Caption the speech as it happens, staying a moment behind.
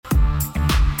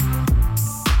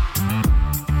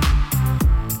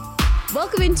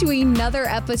Welcome into another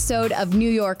episode of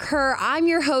New YorkHER. I'm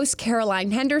your host,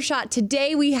 Caroline Hendershot.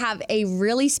 Today we have a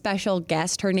really special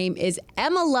guest. Her name is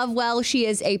Emma Lovewell. She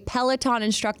is a Peloton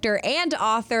instructor and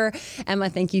author. Emma,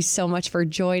 thank you so much for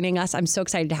joining us. I'm so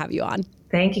excited to have you on.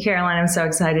 Thank you, Caroline. I'm so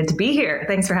excited to be here.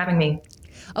 Thanks for having me.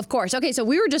 Of course. Okay, so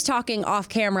we were just talking off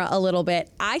camera a little bit.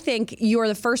 I think you're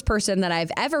the first person that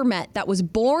I've ever met that was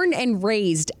born and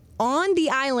raised on the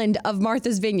island of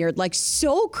Martha's Vineyard. Like,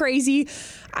 so crazy.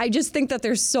 I just think that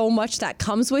there's so much that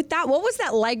comes with that. What was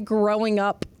that like growing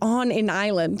up on an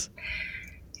island?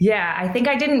 Yeah, I think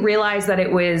I didn't realize that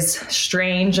it was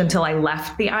strange until I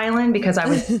left the island because I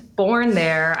was born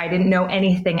there. I didn't know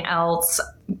anything else,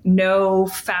 no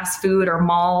fast food or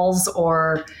malls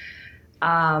or,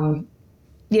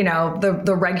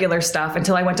 the regular stuff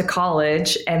until I went to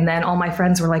college. And then all my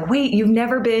friends were like, wait, you've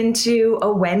never been to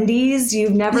a Wendy's?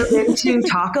 You've never been to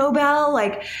Taco Bell?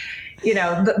 Like,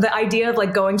 the idea of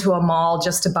like going to a mall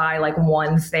just to buy like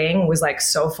one thing was like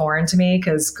so foreign to me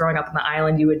because growing up on the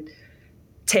island, you would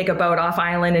take a boat off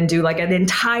island and do like an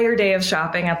entire day of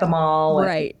shopping at the mall.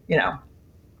 Right.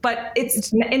 But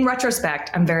it's in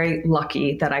retrospect, I'm very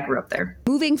lucky that I grew up there.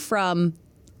 Moving from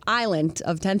island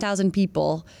of 10,000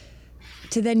 people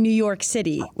to then New York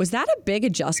City, was that a big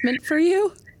adjustment for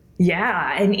you?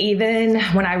 Yeah. And even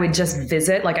when I would just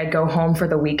visit, like I'd go home for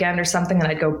the weekend or something and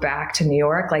I'd go back to New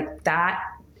York, like that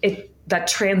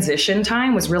transition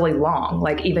time was really long,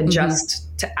 like even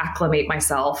just to acclimate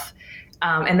myself.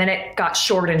 And then it got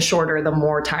shorter and shorter the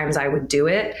more times I would do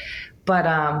it. But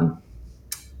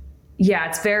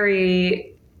it's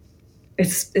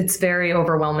very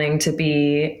overwhelming to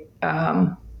be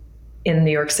in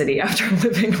New York City after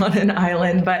living on an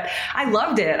island, but I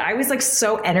loved it. I was like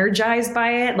so energized by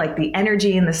it, like the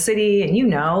energy in the city,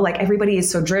 and like everybody is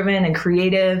so driven and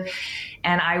creative.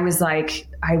 And I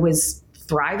was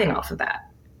thriving off of that.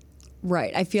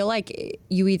 Right. I feel like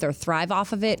you either thrive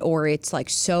off of it or it's like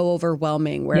so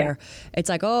overwhelming where it's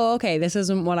like, oh, okay, this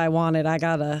isn't what I wanted. I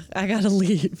gotta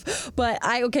leave. But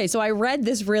so I read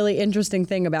this really interesting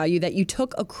thing about you that you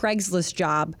took a Craigslist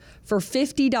job for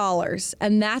 $50.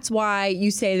 And that's why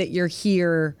you say that you're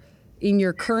here in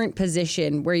your current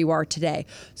position where you are today.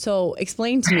 So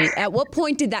explain to me, at what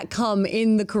point did that come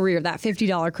in the career, that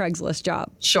 $50 Craigslist job?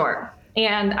 Sure.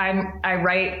 And I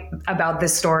write about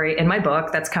this story in my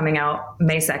book that's coming out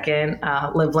May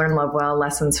 2nd, Live, Learn, Lovewell,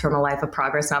 Lessons from a Life of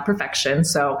Progress, Not Perfection.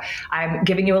 So I'm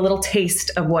giving you a little taste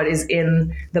of what is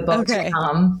in the book to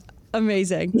come.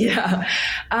 Amazing. Yeah.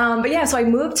 So I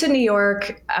moved to New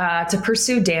York to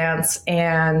pursue dance,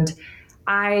 and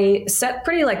I set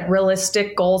pretty like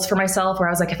realistic goals for myself where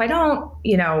I was like, if I don't,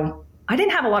 I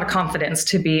didn't have a lot of confidence,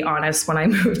 to be honest, when I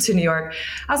moved to New York.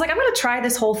 I was like, I'm going to try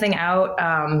this whole thing out.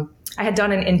 I had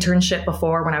done an internship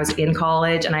before when I was in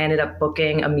college, and I ended up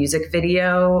booking a music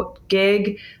video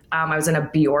gig. I was in a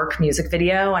Bjork music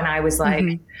video, and I was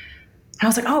like,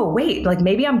 oh, wait, like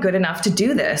maybe I'm good enough to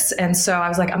do this. And so I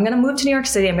was like, I'm going to move to New York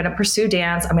City. I'm going to pursue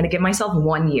dance. I'm going to give myself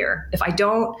 1 year. If I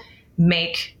don't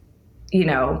make,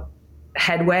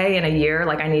 headway in a year,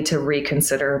 like I need to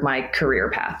reconsider my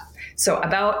career path. So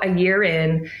about a year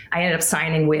in, I ended up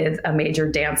signing with a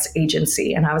major dance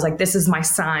agency. And I was like, this is my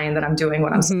sign that I'm doing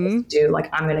what I'm supposed to do. Like,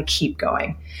 I'm going to keep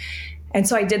going. And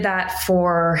so I did that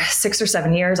for 6 or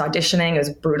 7 years, auditioning. It was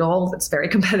brutal. It's very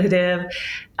competitive.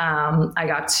 I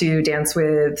got to dance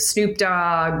with Snoop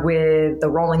Dogg, with the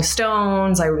Rolling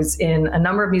Stones. I was in a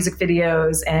number of music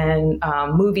videos and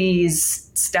movies,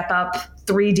 Step Up,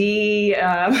 3D.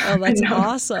 That's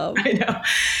awesome. I know.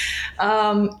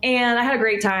 And I had a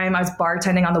great time. I was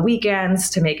bartending on the weekends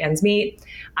to make ends meet.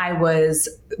 I was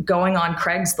going on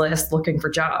Craigslist looking for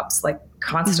jobs, like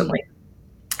constantly.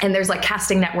 And there's like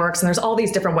casting networks and there's all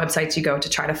these different websites you go to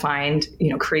try to find,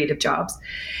 creative jobs.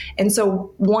 And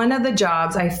so one of the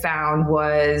jobs I found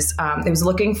was, it was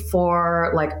looking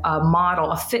for like a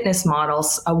model, a fitness model,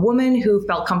 a woman who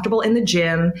felt comfortable in the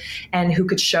gym and who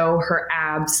could show her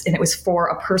abs. And it was for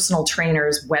a personal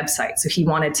trainer's website. So he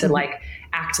wanted to like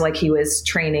act like he was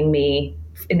training me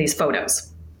in these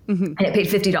photos. And it paid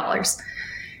 $50.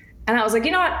 And I was like,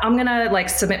 you know what, I'm going to like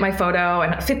submit my photo,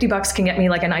 and $50 can get me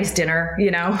like a nice dinner,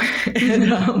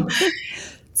 and,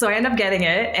 so I end up getting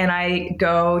it, and I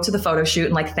go to the photo shoot,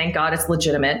 and like, thank God it's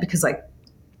legitimate, because like,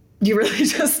 you really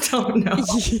just don't know.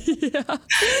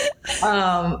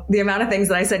 The amount of things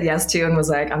that I said yes to and was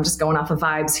like, I'm just going off of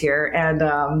vibes here.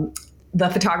 And, the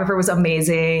photographer was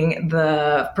amazing.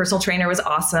 The personal trainer was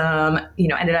awesome.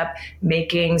 Ended up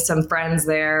making some friends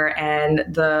there. And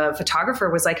the photographer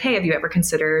was like, hey, have you ever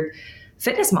considered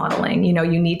fitness modeling?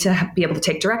 You need to be able to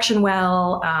take direction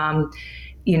well.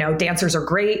 dancers are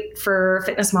great for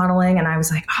fitness modeling. And I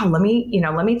was like, oh, let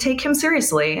me take him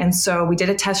seriously. And so we did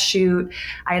a test shoot.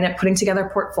 I ended up putting together a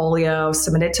portfolio,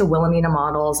 submitted to Wilhelmina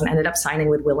Models, and ended up signing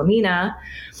with Wilhelmina.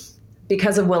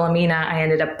 Because of Wilhelmina, I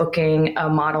ended up booking a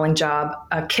modeling job,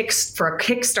 for a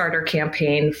Kickstarter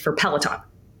campaign for Peloton.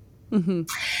 Mm-hmm.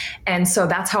 And so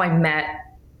that's how I met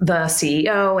the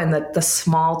CEO and the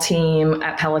small team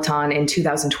at Peloton in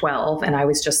 2012. And I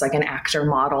was just like an actor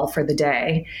model for the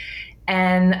day.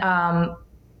 And,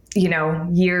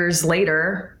 years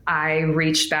later, I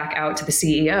reached back out to the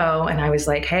CEO and I was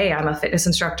like, hey, I'm a fitness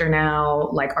instructor now.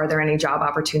 Like, are there any job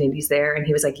opportunities there? And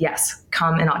he was like, yes,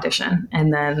 come and audition.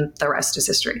 And then the rest is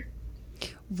history.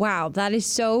 Wow. That is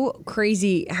so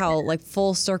crazy how like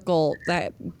full circle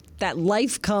that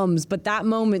life comes, but that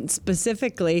moment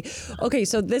specifically. Okay.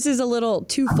 So this is a little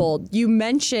twofold. You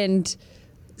mentioned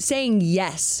saying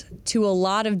yes to a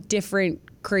lot of different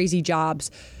crazy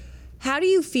jobs. How do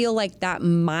you feel like that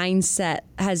mindset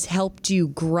has helped you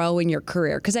grow in your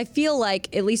career? Because I feel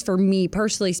like, at least for me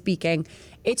personally speaking,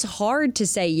 it's hard to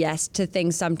say yes to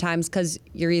things sometimes because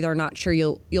you're either not sure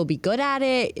you'll be good at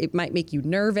it. It might make you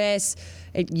nervous.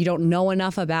 You don't know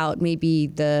enough about maybe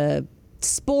the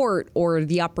sport or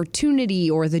the opportunity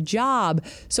or the job.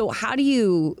 So how do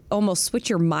you almost switch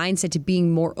your mindset to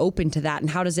being more open to that?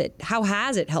 And how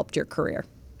has it helped your career?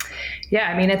 Yeah,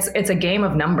 I mean, it's a game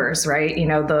of numbers, right?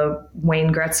 The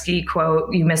Wayne Gretzky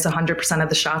quote, you miss 100% of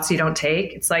the shots you don't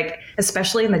take. It's like,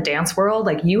 especially in the dance world,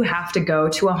 like you have to go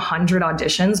to 100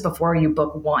 auditions before you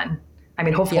book one. I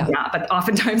mean, hopefully not, but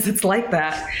oftentimes it's like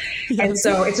that. Yeah. And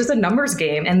so it's just a numbers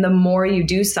game. And the more you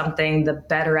do something, the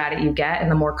better at it you get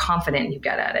and the more confident you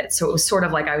get at it. So it was sort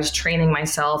of like I was training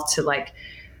myself to like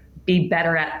be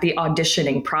better at the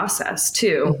auditioning process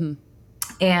too. Mm-hmm.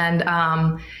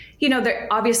 And, there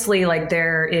obviously like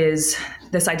there is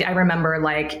this idea. I remember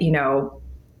like,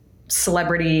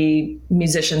 celebrity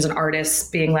musicians and artists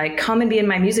being like, come and be in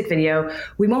my music video.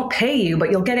 We won't pay you,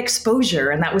 but you'll get exposure.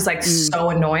 And that was like so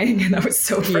annoying. And that was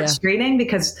so frustrating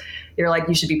because you're like,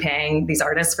 you should be paying these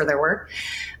artists for their work.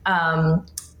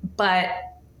 But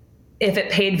if it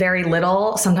paid very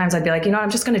little, sometimes I'd be like, I'm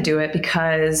just going to do it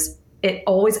because it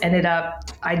always ended up,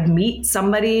 I'd meet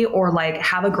somebody or like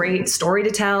have a great story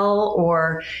to tell,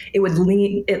 or it would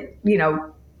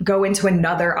go into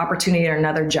another opportunity or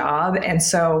another job. And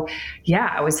so,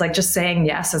 I was like just saying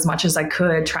yes as much as I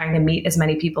could, trying to meet as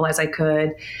many people as I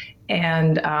could.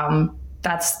 And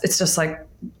it's just like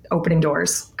opening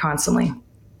doors constantly.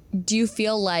 Do you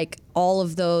feel like all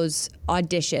of those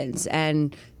auditions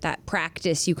and that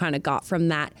practice you kind of got from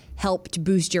that helped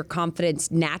boost your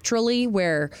confidence naturally,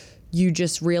 where you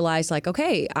just realize like,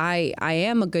 okay, I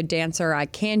am a good dancer. I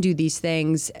can do these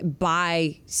things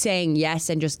by saying yes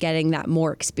and just getting that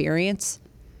more experience?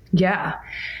 Yeah.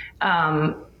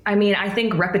 I mean, I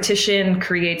think repetition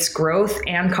creates growth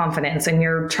and confidence, and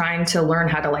you're trying to learn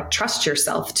how to like trust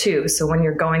yourself too. So when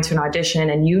you're going to an audition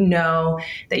and you know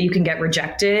that you can get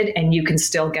rejected and you can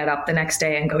still get up the next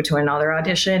day and go to another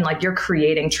audition, like you're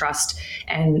creating trust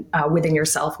and within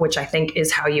yourself, which I think is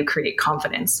how you create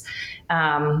confidence.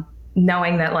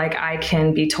 Knowing that like I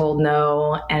can be told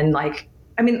no, and like,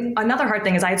 I mean, another hard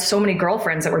thing is I had so many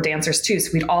girlfriends that were dancers too.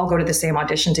 So we'd all go to the same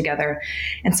audition together,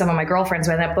 and some of my girlfriends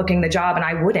would end up booking the job and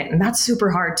I wouldn't. And that's super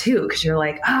hard too. Cause you're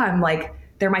like, I'm like,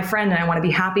 they're my friend and I want to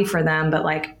be happy for them. But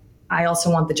like, I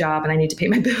also want the job and I need to pay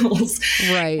my bills.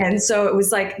 Right. And so it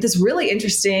was like this really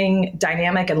interesting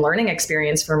dynamic and learning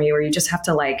experience for me, where you just have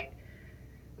to like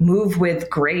move with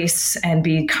grace and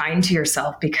be kind to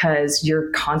yourself, because you're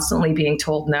constantly being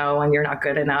told no and you're not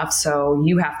good enough. So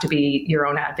you have to be your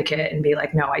own advocate and be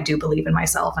like, no, I do believe in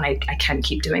myself and I can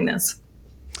keep doing this.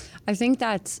 I think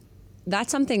that's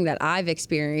something that I've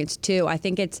experienced too. I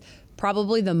think it's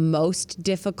probably the most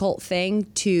difficult thing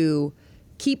to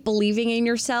keep believing in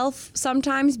yourself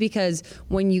sometimes, because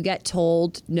when you get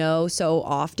told no so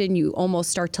often, you almost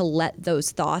start to let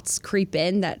those thoughts creep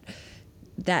in that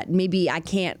maybe I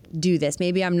can't do this.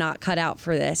 Maybe I'm not cut out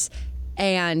for this.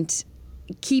 And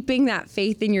keeping that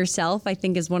faith in yourself, I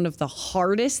think, is one of the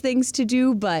hardest things to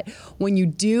do. But when you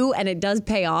do, and it does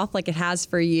pay off like it has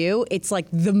for you, it's like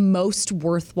the most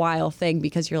worthwhile thing,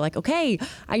 because you're like, okay,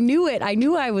 I knew it. I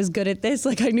knew I was good at this.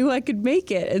 Like I knew I could make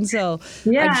it. And so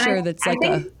I'm sure that's like I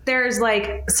think there's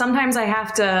like, sometimes I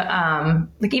have to,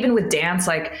 like even with dance,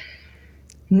 like,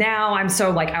 now I'm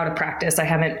so like out of practice. I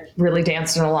haven't really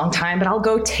danced in a long time, but I'll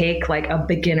go take like a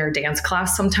beginner dance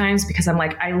class sometimes, because I'm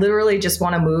like, I literally just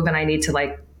want to move and I need to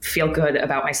like feel good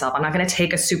about myself. I'm not going to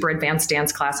take a super advanced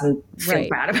dance class and feel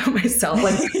bad about myself.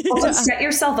 Like also set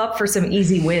yourself up for some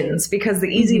easy wins, because the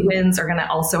easy wins are going to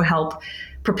also help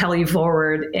propel you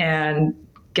forward and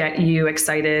get you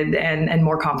excited and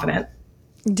more confident.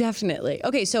 Definitely.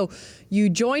 Okay, so you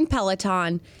join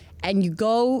Peloton and you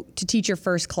go to teach your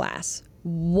first class.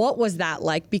 What was that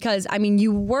like? Because, I mean,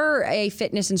 you were a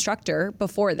fitness instructor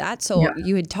before that, so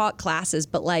you had taught classes,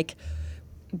 but like,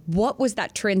 what was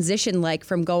that transition like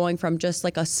from going from just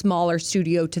like a smaller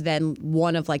studio to then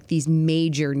one of like these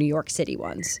major New York City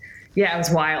ones? Yeah, it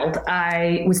was wild.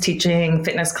 I was teaching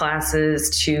fitness classes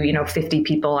to, 50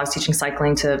 people. I was teaching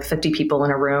cycling to 50 people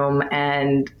in a room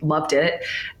and loved it.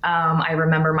 I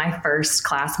remember my first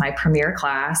class, my premier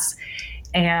class,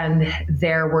 and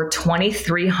there were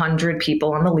 2,300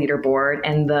 people on the leaderboard,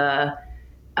 and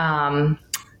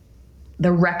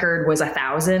the record was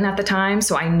 1,000 at the time.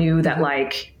 So I knew that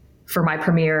like for my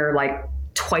premiere, like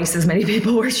twice as many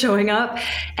people were showing up,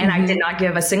 and I did not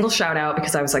give a single shout out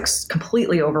because I was like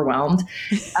completely overwhelmed.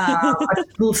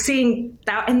 But seeing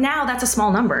that, and now that's a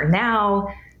small number.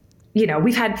 Now,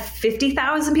 we've had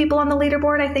 50,000 people on the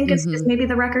leaderboard, I think is maybe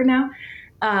the record now.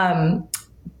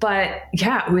 But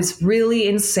yeah, it was really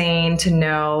insane to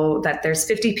know that there's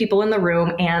 50 people in the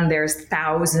room and there's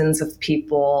thousands of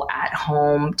people at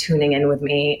home tuning in with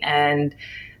me. And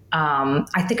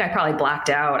I think I probably blacked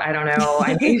out. I don't know.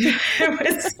 I mean,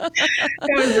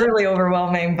 it was really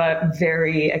overwhelming, but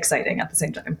very exciting at the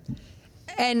same time.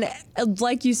 And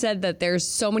like you said, that there's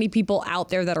so many people out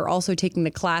there that are also taking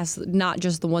the class, not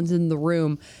just the ones in the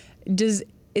room.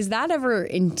 Is that ever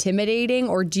intimidating,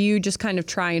 or do you just kind of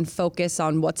try and focus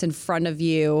on what's in front of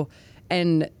you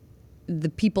and the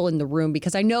people in the room?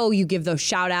 Because I know you give those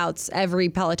shout outs, every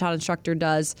Peloton instructor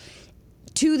does,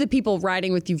 to the people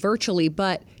riding with you virtually,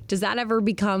 but does that ever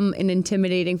become an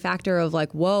intimidating factor of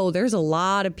like, whoa, there's a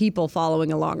lot of people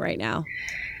following along right now?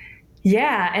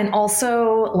 Yeah. And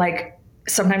also like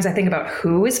sometimes I think about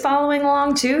who is following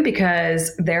along too,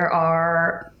 because there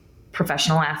are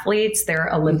professional athletes, there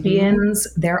are Olympians,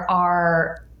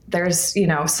 there's,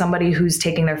 somebody who's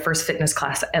taking their first fitness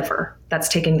class ever that's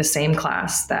taking the same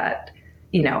class that,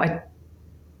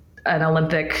 an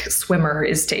Olympic swimmer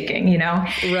is taking,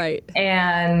 Right.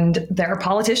 And there are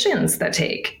politicians that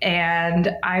take.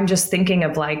 And I'm just thinking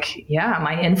of like, yeah,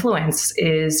 my influence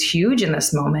is huge in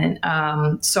this moment.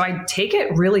 So I take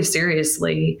it really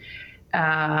seriously,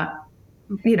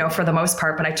 for the most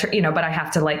part, but but I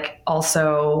have to like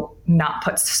also not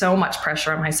put so much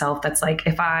pressure on myself. That's like,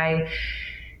 if I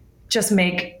just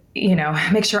make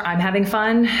sure I'm having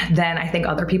fun, then I think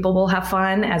other people will have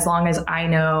fun. As long as I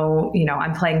know,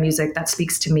 I'm playing music that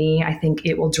speaks to me, I think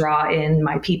it will draw in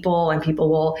my people, and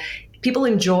people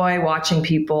enjoy watching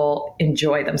people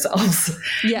enjoy themselves.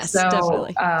 Yes, so,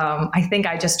 definitely. I think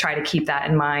I just try to keep that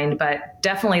in mind, but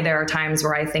definitely there are times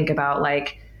where I think about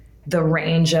like the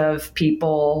range of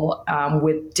people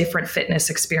with different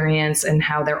fitness experience and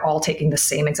how they're all taking the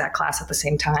same exact class at the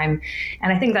same time.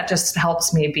 And I think that just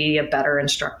helps me be a better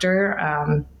instructor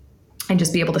and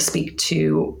just be able to speak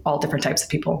to all different types of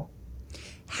people.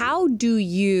 How do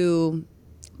you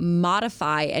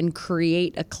modify and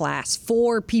create a class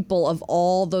for people of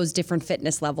all those different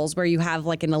fitness levels, where you have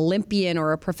like an Olympian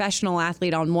or a professional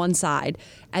athlete on one side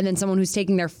and then someone who's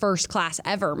taking their first class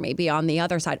ever maybe on the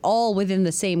other side, all within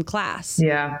the same class?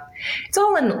 Yeah. It's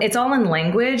all in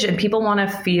language, and people want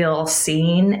to feel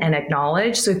seen and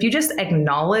acknowledged. So if you just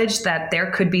acknowledge that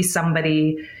there could be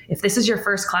somebody, if this is your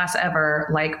first class ever,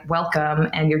 like, welcome,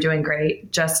 and you're doing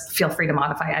great, just feel free to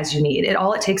modify as you need.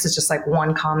 All it takes is just like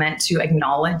one comment to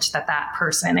acknowledge that that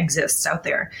person exists out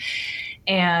there.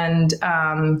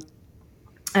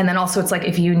 And then also it's like,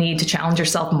 if you need to challenge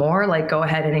yourself more, like, go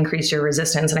ahead and increase your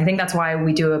resistance. And I think that's why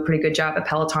we do a pretty good job at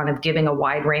Peloton of giving a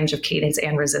wide range of cadence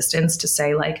and resistance to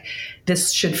say, like,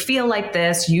 this should feel like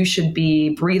this. You should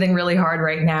be breathing really hard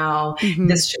right now.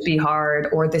 This should be hard,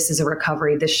 or this is a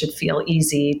recovery. This should feel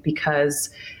easy, because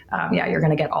you're going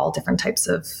to get all different types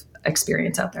of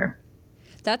experience out there.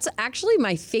 That's actually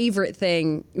my favorite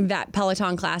thing that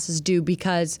Peloton classes do,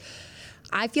 because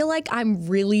I feel like I'm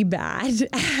really bad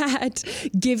at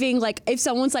giving, like, if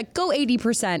someone's like, go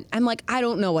 80%, I'm like, I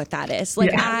don't know what that is.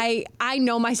 Like, I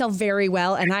know myself very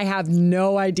well, and I have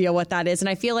no idea what that is. And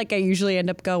I feel like I usually end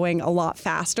up going a lot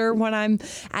faster when I'm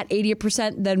at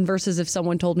 80% than versus if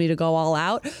someone told me to go all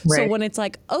out. Right. So when it's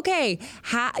like, okay,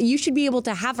 you should be able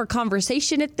to have a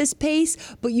conversation at this pace,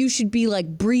 but you should be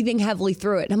like breathing heavily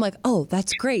through it. And I'm like, oh,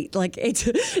 that's great. Like, it's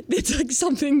like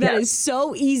something that is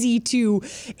so easy to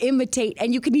imitate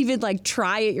and you can even like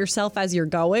try it yourself as you're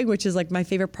going, which is like my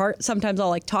favorite part. Sometimes I'll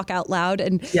like talk out loud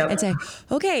and say,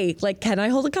 okay, like, can I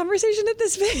hold a conversation at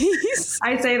this pace?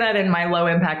 I say that in my low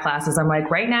impact classes. I'm like,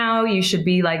 right now you should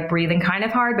be like breathing kind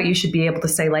of hard, but you should be able to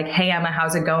say like, hey, Emma,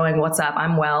 how's it going? What's up?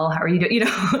 I'm well. How are you doing? You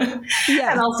know,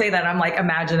 and I'll say that. I'm like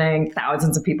imagining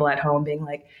thousands of people at home being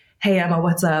like, hey, Emma,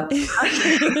 what's up?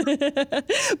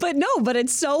 But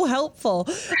it's so helpful.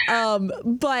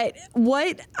 But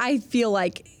what I feel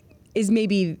like is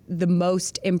maybe the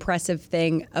most impressive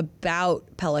thing about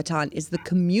Peloton is the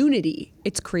community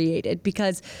it's created,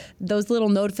 because those little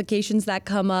notifications that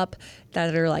come up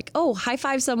that are like, oh, high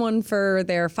five someone for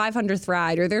their 500th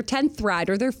ride or their 10th ride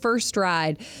or their first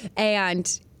ride,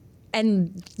 and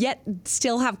yet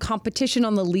still have competition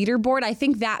on the leaderboard. I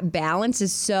think that balance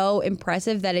is so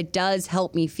impressive that it does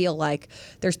help me feel like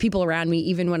there's people around me,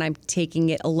 even when I'm taking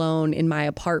it alone in my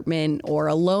apartment or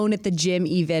alone at the gym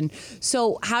even.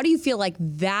 So how do you feel like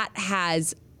that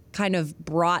has kind of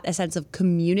brought a sense of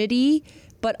community,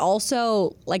 but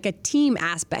also like a team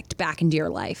aspect back into your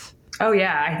life? Oh,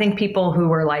 yeah. I think people who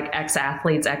were like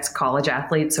ex-athletes, ex-college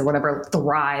athletes or whatever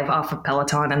thrive off of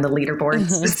Peloton and the leaderboard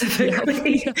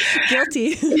specifically.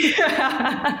 Guilty.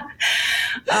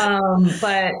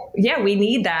 But yeah, we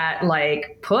need that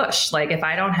like push. Like if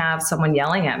I don't have someone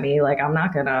yelling at me, like I'm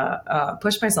not going to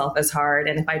push myself as hard.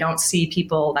 And if I don't see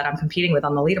people that I'm competing with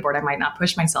on the leaderboard, I might not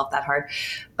push myself that hard.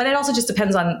 But it also just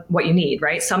depends on what you need,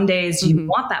 right? Some days you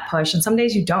want that push and some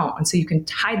days you don't. And so you can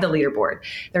hide the leaderboard.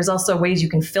 There's also ways you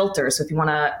can filter. So if you want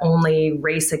to only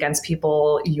race against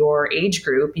people your age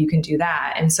group, you can do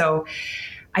that. And so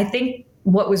I think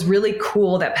what was really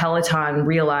cool that Peloton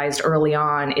realized early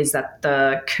on is that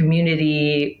the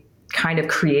community kind of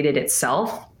created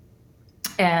itself.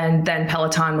 And then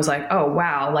Peloton was like, oh,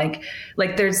 wow, like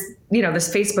there's, you know,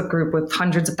 this Facebook group with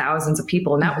hundreds of thousands of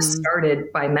people. And that was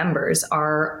started by members.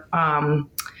 Our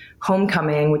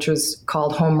homecoming, which was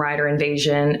called Home Rider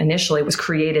Invasion, initially was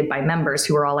created by members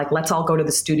who were all like, let's all go to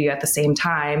the studio at the same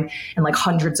time. And like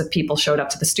hundreds of people showed up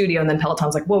to the studio. And then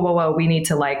Peloton's like, whoa, we need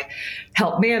to like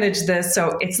help manage this.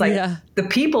 So it's like the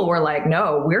people were like,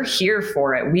 no, we're here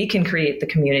for it. We can create the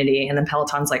community. And then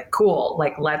Peloton's like, cool,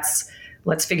 like let's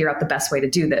figure out the best way to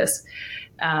do this.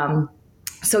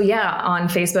 So yeah, on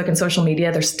Facebook and social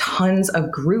media, there's tons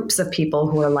of groups of people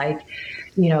who are like,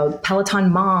 you know,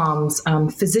 Peloton moms,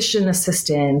 physician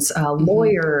assistants,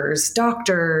 lawyers,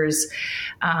 doctors,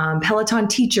 Peloton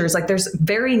teachers. Like there's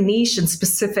very niche and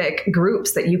specific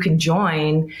groups that you can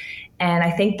join. And I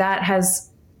think that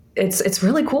it's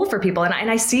really cool for people. And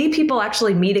I see people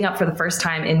actually meeting up for the first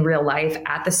time in real life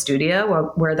at the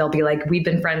studio where they'll be like, we've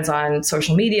been friends on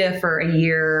social media for a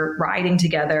year, riding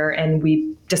together, and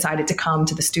we decided to come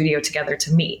to the studio together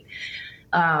to meet.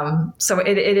 So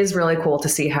it is really cool to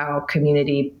see how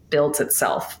community builds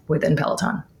itself within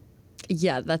Peloton.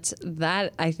 Yeah,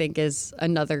 that I think is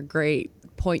another great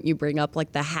point you bring up,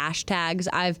 like the hashtags.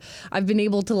 I've been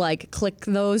able to like click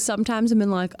those sometimes and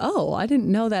been like, oh, I didn't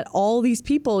know that all these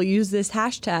people use this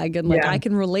hashtag and like I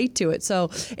can relate to it. So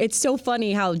it's so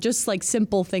funny how just like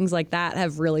simple things like that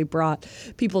have really brought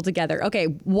people together. Okay,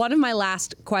 one of my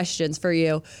last questions for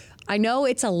you. I know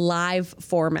it's a live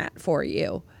format for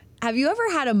you. Have you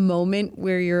ever had a moment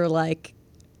where you're like,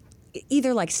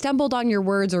 either like stumbled on your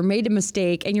words or made a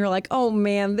mistake and you're like, oh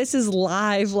man, this is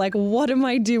live. Like, what am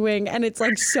I doing? And it's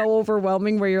like so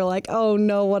overwhelming where you're like, oh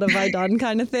no, what have I done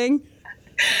kind of thing?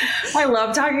 I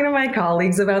love talking to my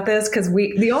colleagues about this because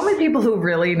the only people who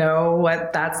really know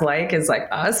what that's like is like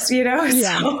us, you know?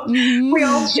 Yeah. So we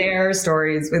all share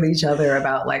stories with each other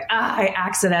about like, I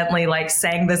accidentally like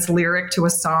sang this lyric to a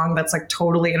song that's like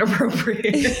totally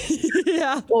inappropriate.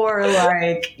 Yeah. Or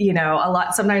like, you know,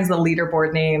 sometimes the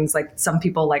leaderboard names, like some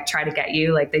people like try to get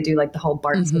you, like they do like the whole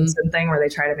Bart Simpson thing where they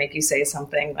try to make you say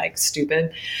something like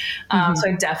stupid. So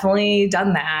I've definitely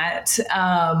done that.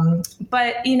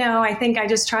 But, you know, I think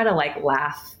I just try to like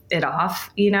laugh it off,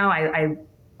 you know, I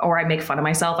make fun of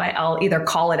myself. I'll either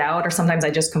call it out or sometimes I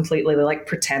just completely like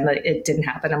pretend that it didn't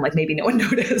happen. I'm like, maybe no one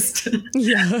noticed.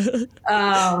 Yeah.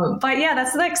 But yeah,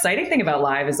 that's the exciting thing about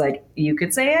live is like, you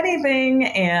could say anything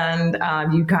and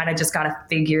you kind of just got to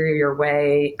figure your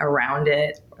way around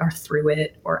it or through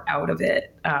it or out of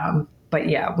it. But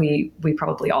yeah, we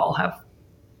probably all have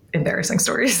embarrassing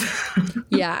stories.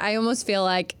 Yeah, I almost feel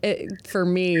like for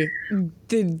me,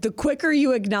 the quicker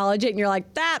you acknowledge it and you're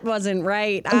like, that wasn't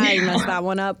right, I messed that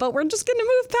one up, but we're just going to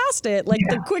move past it. Like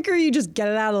the quicker you just get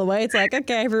it out of the way, it's like,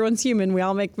 okay, everyone's human. We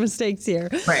all make mistakes here.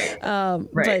 Right. Right.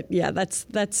 But yeah, that's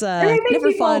I think never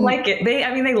people fun. Like it. They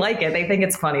like it. They think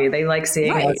it's funny. They like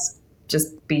seeing us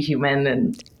just be human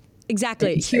and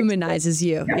Exactly. It humanizes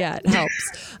you. Yeah, it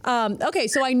helps. Okay,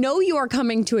 so I know you are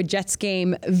coming to a Jets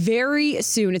game very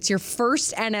soon. It's your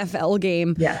first NFL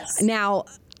game. Yes. Now,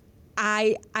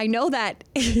 I know that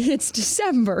it's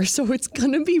December, so it's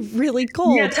going to be really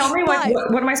cold. Yeah, tell me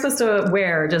what am I supposed to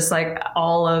wear? Just like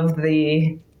all of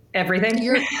the everything?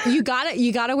 You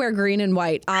gotta wear green and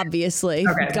white, obviously.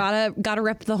 Okay. Gotta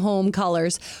rep the home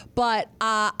colors. But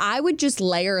I would just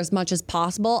layer as much as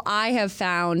possible. I have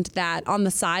found that on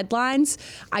the sidelines,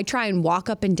 I try and walk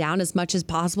up and down as much as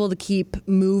possible to keep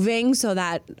moving so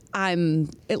that I'm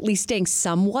at least staying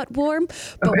somewhat warm.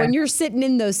 But when you're sitting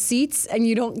in those seats and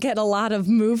you don't get a lot of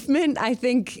movement, I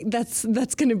think that's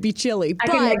gonna be chilly. I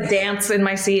can like dance in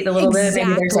my seat a little bit.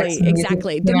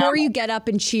 Exactly. The more you get up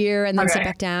and cheer and then sit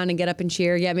back down and get up and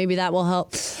cheer. Yeah, maybe that will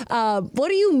help.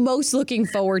 What are you most looking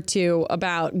forward to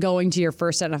about going to your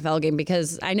first NFL game?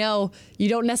 Because I know you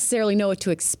don't necessarily know what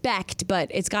to expect, but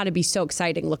it's got to be so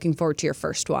exciting looking forward to your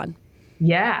first one.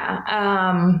 Yeah.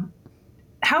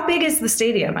 How big is the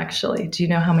stadium, actually? Do you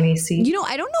know how many seats?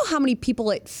 I don't know how many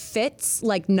people it fits,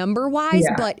 like number-wise,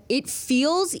 but it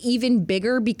feels even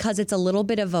bigger because it's a little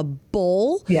bit of a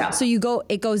bowl. Yeah. So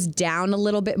it goes down a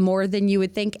little bit more than you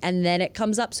would think, and then it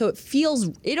comes up. So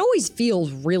it always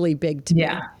feels really big to me.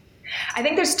 Yeah. I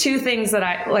think there's two things that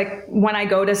I like when I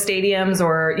go to stadiums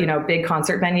or, big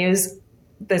concert venues.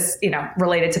 This,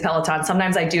 related to Peloton.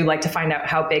 Sometimes I do like to find out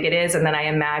how big it is. And then I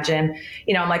imagine,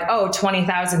 I'm like,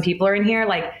 20,000 people are in here.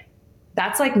 Like,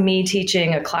 that's like me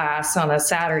teaching a class on a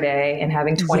Saturday and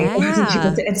having 20,000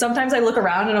 people. And sometimes I look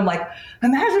around and I'm like,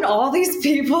 imagine all these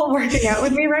people working out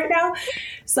with me right now.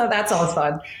 So that's always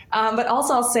fun. But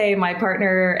also I'll say my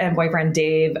partner and boyfriend,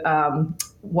 Dave,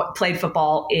 played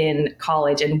football in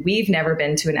college, and we've never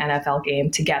been to an NFL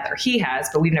game together. He has,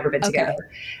 but we've never been together.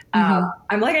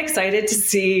 I'm like excited to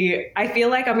see, I feel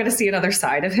like I'm going to see another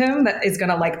side of him that is going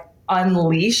to like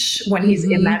unleash when he's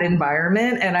in that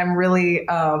environment. And I'm really,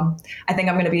 I think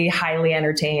I'm going to be highly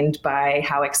entertained by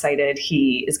how excited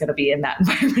he is going to be in that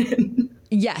environment.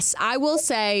 Yes, I will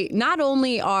say not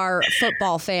only are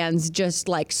football fans just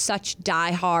like such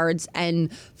diehards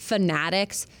and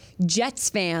fanatics, Jets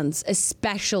fans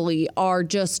especially are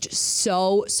just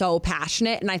so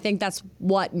passionate. And I think that's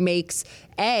what makes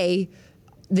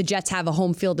the Jets have a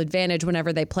home field advantage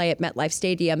whenever they play at MetLife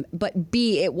Stadium. But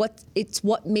B, it's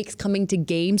what makes coming to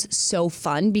games so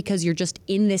fun, because you're just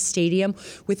in this stadium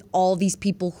with all these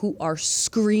people who are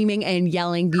screaming and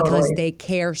yelling because they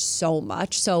care so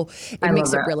much. So it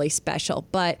makes it really special.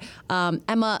 But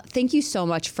Emma, thank you so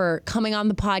much for coming on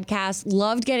the podcast.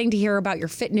 Loved getting to hear about your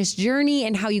fitness journey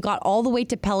and how you got all the way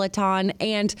to Peloton,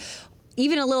 and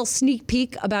even a little sneak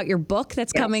peek about your book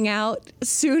that's coming out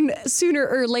sooner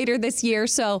or later this year.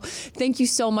 So thank you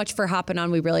so much for hopping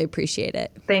on. We really appreciate it.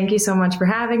 Thank you so much for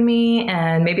having me.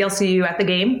 And maybe I'll see you at the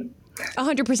game.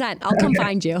 100%. I'll come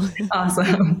find you.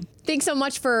 Awesome. Thanks so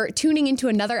much for tuning into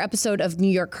another episode of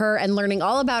New YorkHER and learning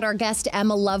all about our guest,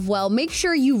 Emma Lovewell. Make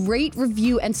sure you rate,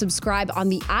 review, and subscribe on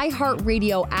the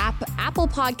iHeartRadio app, Apple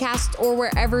Podcasts, or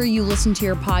wherever you listen to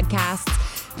your podcasts.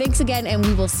 Thanks again, and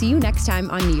we will see you next time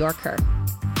on New YorkHER.